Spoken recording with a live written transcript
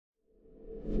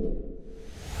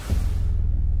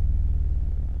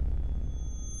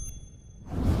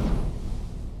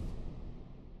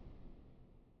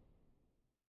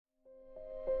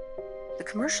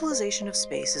Commercialization of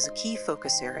space is a key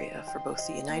focus area for both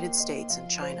the United States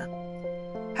and China.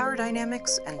 Power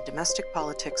dynamics and domestic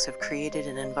politics have created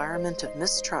an environment of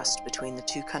mistrust between the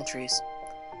two countries.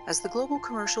 As the global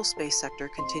commercial space sector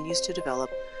continues to develop,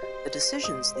 the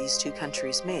decisions these two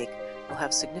countries make will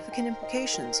have significant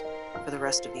implications for the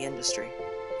rest of the industry.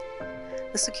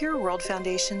 The Secure World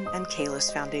Foundation and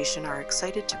Kalis Foundation are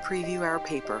excited to preview our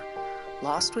paper,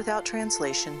 Lost Without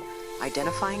Translation: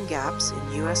 Identifying Gaps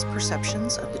in U.S.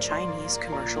 Perceptions of the Chinese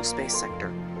Commercial Space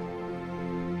Sector.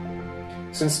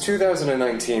 Since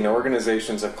 2019,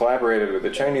 organizations have collaborated with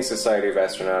the Chinese Society of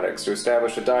Astronautics to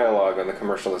establish a dialogue on the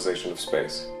commercialization of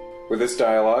space. With this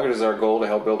dialogue, it is our goal to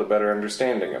help build a better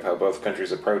understanding of how both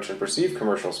countries approach and perceive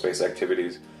commercial space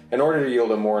activities in order to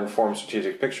yield a more informed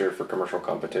strategic picture for commercial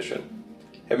competition.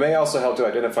 It may also help to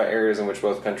identify areas in which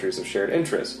both countries have shared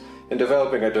interests in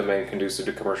developing a domain conducive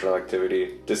to commercial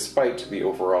activity despite the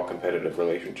overall competitive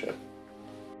relationship.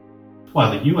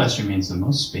 While the U.S. remains the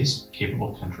most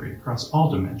space-capable country across all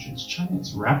dimensions, China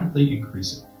is rapidly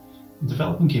increasing and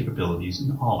developing capabilities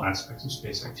in all aspects of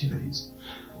space activities.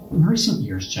 In recent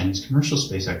years, Chinese commercial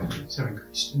space activities have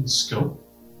increased in scope,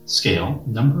 scale,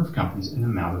 number of companies, and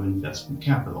amount of investment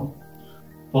capital.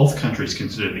 Both countries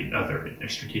consider the other in their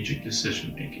strategic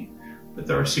decision-making, but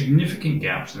there are significant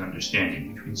gaps in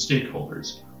understanding between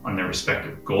stakeholders on their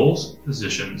respective goals,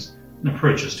 positions, and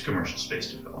approaches to commercial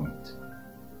space development.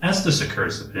 As this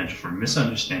occurs, the potential for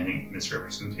misunderstanding and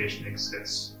misrepresentation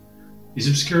exists. These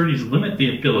obscurities limit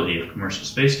the ability of commercial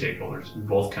space stakeholders in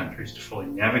both countries to fully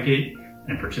navigate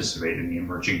and participate in the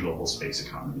emerging global space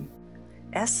economy.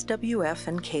 SWF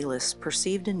and Kalis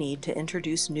perceived a need to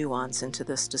introduce nuance into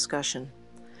this discussion.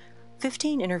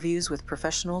 15 interviews with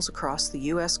professionals across the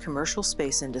U.S. commercial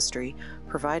space industry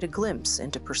provide a glimpse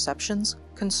into perceptions,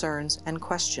 concerns, and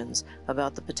questions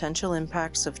about the potential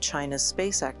impacts of China's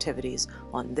space activities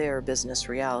on their business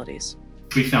realities.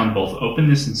 We found both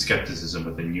openness and skepticism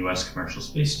within U.S. commercial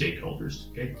space stakeholders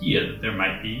to the idea that there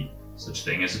might be such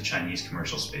thing as a Chinese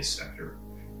commercial space sector.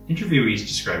 Interviewees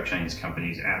described Chinese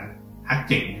companies as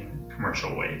acting in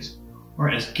commercial ways,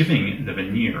 or as giving the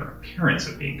veneer appearance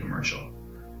of being commercial,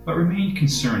 but remained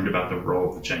concerned about the role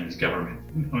of the Chinese government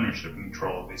in ownership and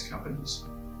control of these companies.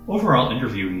 Overall,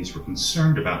 interviewees were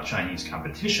concerned about Chinese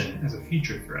competition as a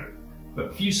future threat,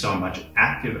 but few saw much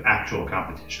active actual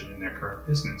competition in their current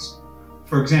business.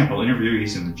 For example,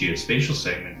 interviewees in the geospatial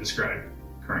segment described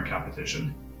current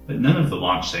competition, but none of the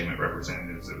launch segment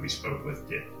representatives that we spoke with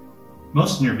did.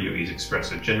 Most interviewees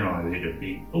expressed a general idea of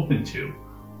being open to,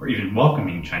 or even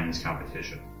welcoming Chinese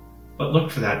competition, but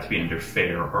looked for that to be under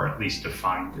fair or at least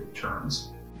defined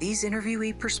terms. These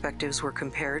interviewee perspectives were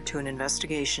compared to an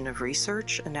investigation of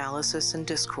research, analysis, and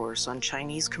discourse on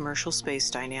Chinese commercial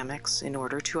space dynamics in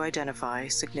order to identify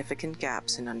significant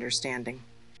gaps in understanding.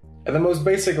 At the most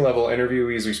basic level,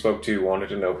 interviewees we spoke to wanted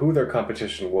to know who their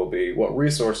competition will be, what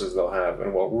resources they'll have,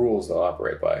 and what rules they'll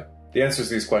operate by. The answers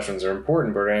to these questions are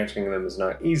important, but answering them is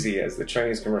not easy, as the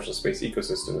Chinese commercial space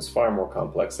ecosystem is far more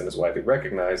complex than is widely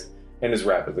recognized and is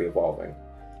rapidly evolving.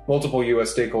 Multiple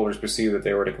U.S. stakeholders perceive that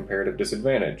they were at a comparative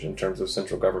disadvantage in terms of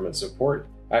central government support,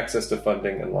 access to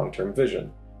funding, and long-term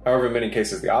vision. However, in many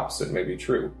cases the opposite may be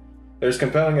true. There's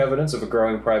compelling evidence of a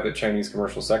growing private Chinese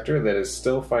commercial sector that is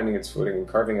still finding its footing and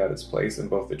carving out its place in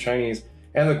both the Chinese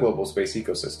and the global space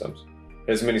ecosystems. It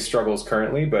has many struggles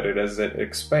currently, but as it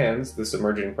expands, this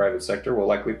emerging private sector will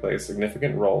likely play a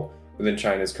significant role within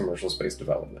China's commercial space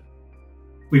development.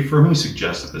 We firmly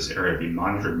suggest that this area be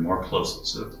monitored more closely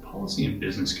so that the policy and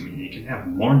business community can have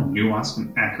more nuanced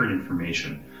and accurate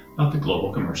information about the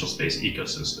global commercial space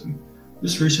ecosystem.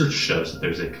 This research shows that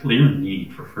there's a clear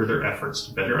need for further efforts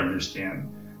to better understand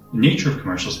the nature of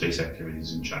commercial space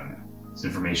activities in China. This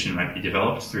information might be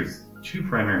developed through two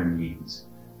primary means: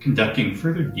 conducting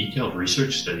further detailed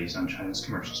research studies on China's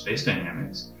commercial space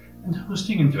dynamics, and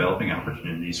hosting and developing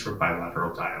opportunities for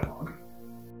bilateral dialogue.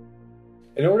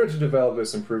 In order to develop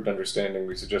this improved understanding,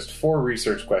 we suggest 4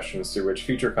 research questions through which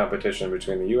future competition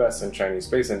between the US and Chinese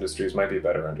space industries might be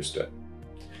better understood.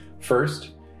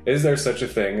 First, is there such a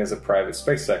thing as a private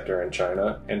space sector in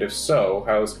China, and if so,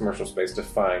 how is commercial space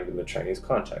defined in the Chinese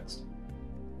context?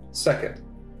 Second,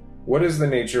 what is the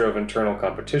nature of internal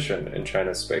competition in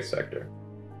China's space sector?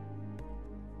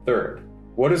 Third,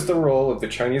 what is the role of the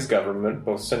Chinese government,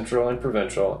 both central and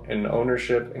provincial, in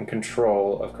ownership and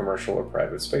control of commercial or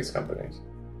private space companies?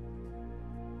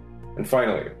 And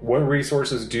finally, what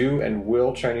resources do and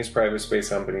will Chinese private space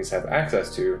companies have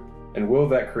access to, and will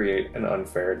that create an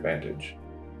unfair advantage?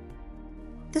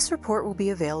 This report will be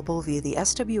available via the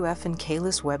SWF and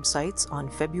Kalis websites on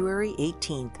February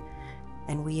 18th.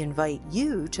 and we invite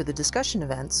you to the discussion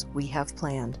events we have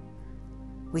planned.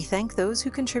 We thank those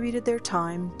who contributed their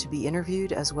time to be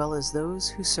interviewed, as well as those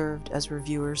who served as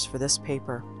reviewers for this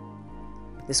paper.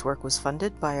 This work was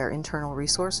funded by our internal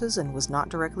resources and was not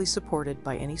directly supported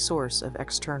by any source of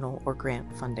external or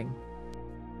grant funding.